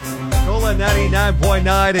Cola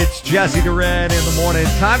 99.9. It's Jesse Duran in the morning.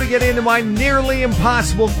 Time to get into my nearly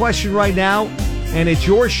impossible question right now. And it's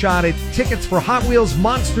your shot at tickets for Hot Wheels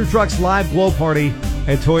Monster Trucks Live Glow Party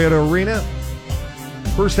at Toyota Arena.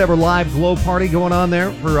 First ever live glow party going on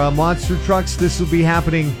there for Monster Trucks. This will be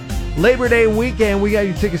happening Labor Day weekend. We got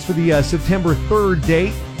your tickets for the September 3rd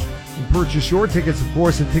date. You can purchase your tickets, of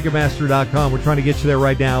course, at Ticketmaster.com. We're trying to get you there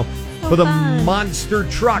right now for the Monster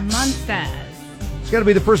Trucks. Monsters. It's got to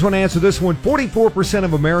be the first one to answer this one. 44%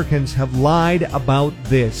 of Americans have lied about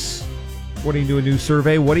this. According to a new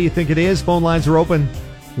survey, what do you think it is? Phone lines are open.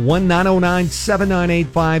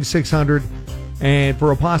 1-909-798-5600. And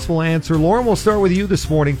for a possible answer, Lauren, we'll start with you this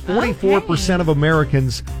morning. 44% of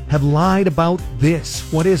Americans have lied about this.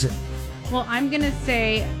 What is it? Well, I'm going to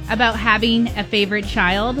say about having a favorite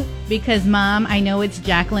child because, Mom, I know it's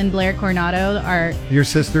Jacqueline Blair Coronado, our Your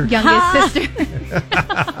sister? youngest sister.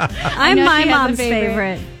 I'm my mom's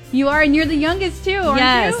favorite. You are, and you're the youngest, too, aren't you?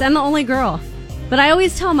 Yes, I'm the only girl. But I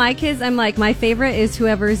always tell my kids, I'm like, my favorite is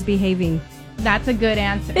whoever's behaving. That's a good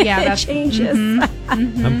answer. Yeah, that changes.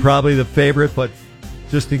 I'm probably the favorite, but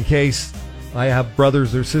just in case I have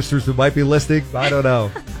brothers or sisters who might be listening, I don't know.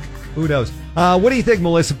 Who knows? What do you think,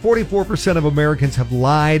 Melissa? 44% of Americans have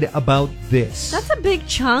lied about this. That's a big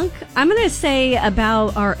chunk. I'm going to say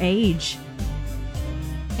about our age.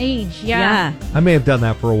 Age, yeah. I may have done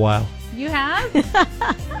that for a while. You have?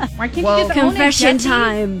 Why can't Well, you just own it, Confession Jesse?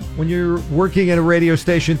 time. When you're working at a radio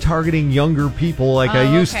station targeting younger people like I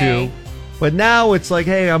used okay. to. But now it's like,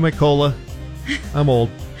 hey, I'm at Cola. I'm old.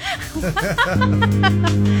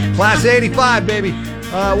 Class 85, baby.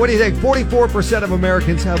 What do you think? 44% of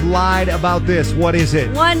Americans have lied about this. What is it?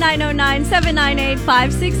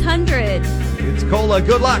 1-909-798-5600. It's Cola.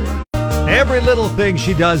 Good luck. Every little thing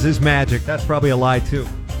she does is magic. That's probably a lie, too.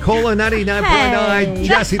 Cola 99.9. Hey.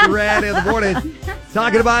 Jesse Duran in the morning.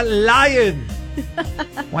 Talking about lying.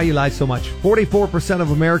 Why you lie so much? 44% of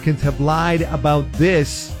Americans have lied about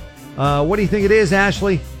this. What do you think it is,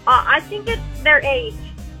 Ashley? I think it's their age.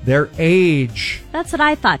 Their age. That's what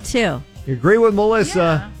I thought, too. You agree with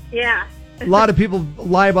Melissa? Yeah. A lot of people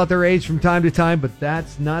lie about their age from time to time, but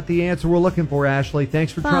that's not the answer we're looking for, Ashley.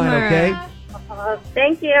 Thanks for trying, Bummer. okay?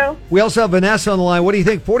 Thank you. We also have Vanessa on the line. What do you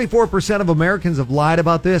think? 44% of Americans have lied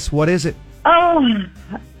about this. What is it? Oh,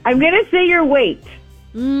 I'm going to say your weight.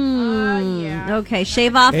 Yeah. Okay,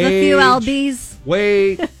 shave off the few lbs.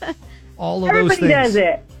 Weight, all of those Everybody things. does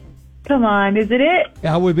it. Come on, isn't it?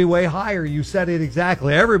 That would be way higher. You said it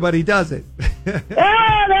exactly. Everybody does it.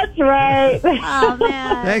 Ah, that's right. Oh,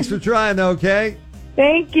 man. Thanks for trying, okay?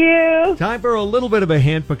 Thank you. Time for a little bit of a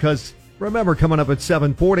hint because remember, coming up at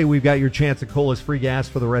 7:40, we've got your chance at Cola's free gas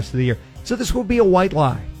for the rest of the year. So this will be a white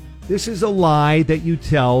lie. This is a lie that you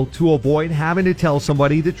tell to avoid having to tell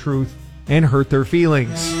somebody the truth and hurt their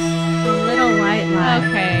feelings. Little white lie.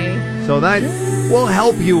 Okay. So that will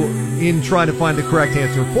help you in trying to find the correct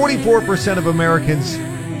answer. 44% of Americans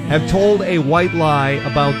have told a white lie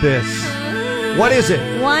about this. What is it?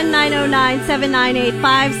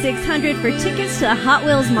 1-909-798-5600 for tickets to the Hot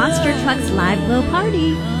Wheels Monster Trucks Live Glow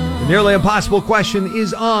Party. The nearly impossible question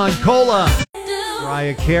is on Cola.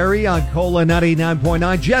 Mariah Carey on Cola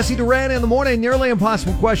 99.9. Jesse Duran in the morning. Nearly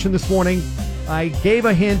impossible question this morning. I gave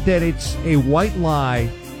a hint that it's a white lie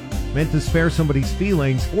meant to spare somebody's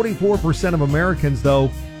feelings. 44% of Americans, though,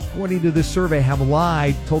 according to this survey, have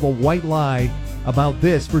lied, told a white lie about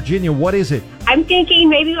this. Virginia, what is it? I'm thinking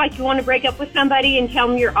maybe like you want to break up with somebody and tell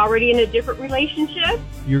them you're already in a different relationship.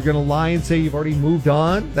 You're going to lie and say you've already moved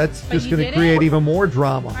on? That's But just you going to did create it? even more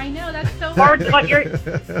drama. I know, that's so Or like you're,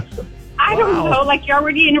 I don't Wow. know, like you're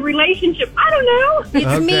already in a relationship. I don't know. It's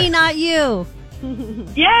Okay. me, not you.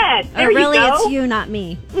 Yeah, there Really, you go. it's you, not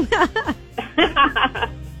me.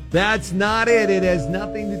 That's not it. It has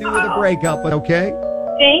nothing to do with a breakup, but okay?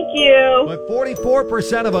 Thank you. But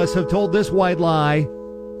 44% of us have told this white lie.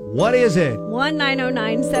 What is it?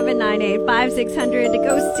 1-909-798-5600 to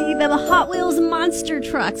go see the Hot Wheels Monster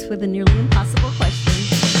Trucks with a nearly impossible question.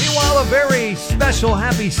 Meanwhile, a very special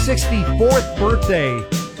happy 64th birthday.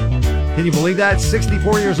 Can you believe that?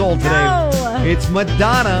 64 years old today. No. It's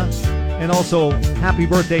Madonna. And also, happy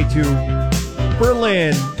birthday to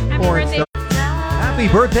Berlin. Happy Lawrence. birthday. Happy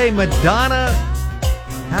birthday, Madonna.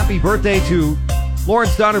 Happy birthday to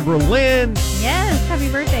Lawrence Donner Berlin. Yes, happy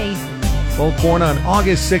birthday. Both born on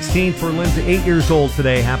August 16th. Berlin's 8 years old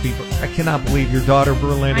today. I cannot believe your daughter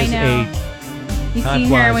Berlin I is know. 8. You Time seen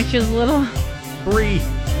her flies. when she was little? 3.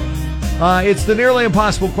 It's the nearly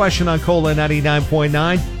impossible question on Cola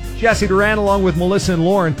 99.9. Jesse Duran along with Melissa and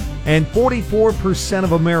Lauren. And 44%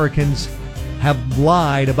 of Americans have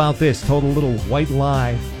lied about this. Total little white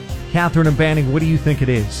lie. Catherine and Banning, what do you think it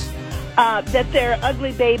is? That their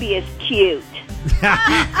ugly baby is cute.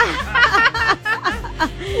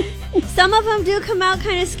 Some of them do come out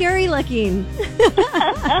kind of scary looking.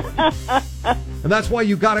 And that's why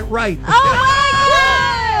you got it right. Oh my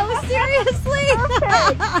God! Seriously?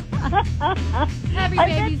 Every I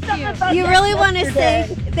baby's read something cute. about You that really want to yesterday.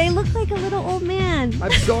 say they look like a little old man?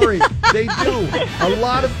 I'm sorry. They do. A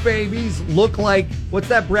lot of babies look like, what's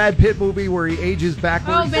that Brad Pitt movie where he ages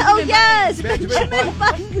backwards? Oh, Benjamin Oh yes, Benjamin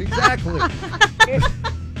Button. Exactly.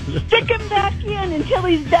 Stick him back in until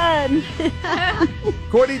he's done.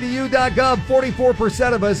 According to you.gov,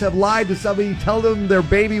 44% of us have lied to somebody, tell them their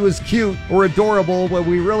baby was cute or adorable when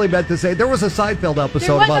we really meant to say. There was a Seinfeld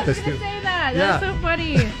episode about this too. Say that. Yeah. That's so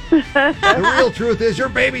funny. The real truth is your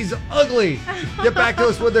baby's ugly. Get back to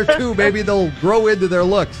us when they're 2. Maybe they'll grow into their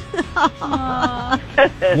looks.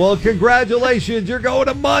 Well, congratulations. You're going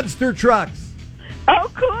to Monster Trucks.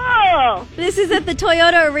 Oh, cool. This is at the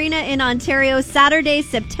Toyota Arena in Ontario, Saturday,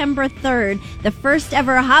 September 3rd. The first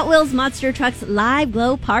ever Hot Wheels Monster Trucks live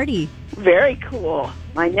glow party. Very cool.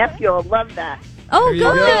 My nephew will love that. Oh, There you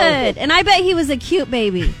go. good. And I bet he was a cute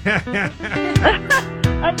baby.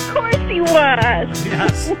 Of course he was.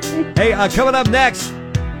 Yes. Hey, coming up next,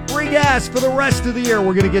 free gas for the rest of the year.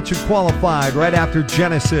 We're going to get you qualified right after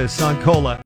Genesis on Cola.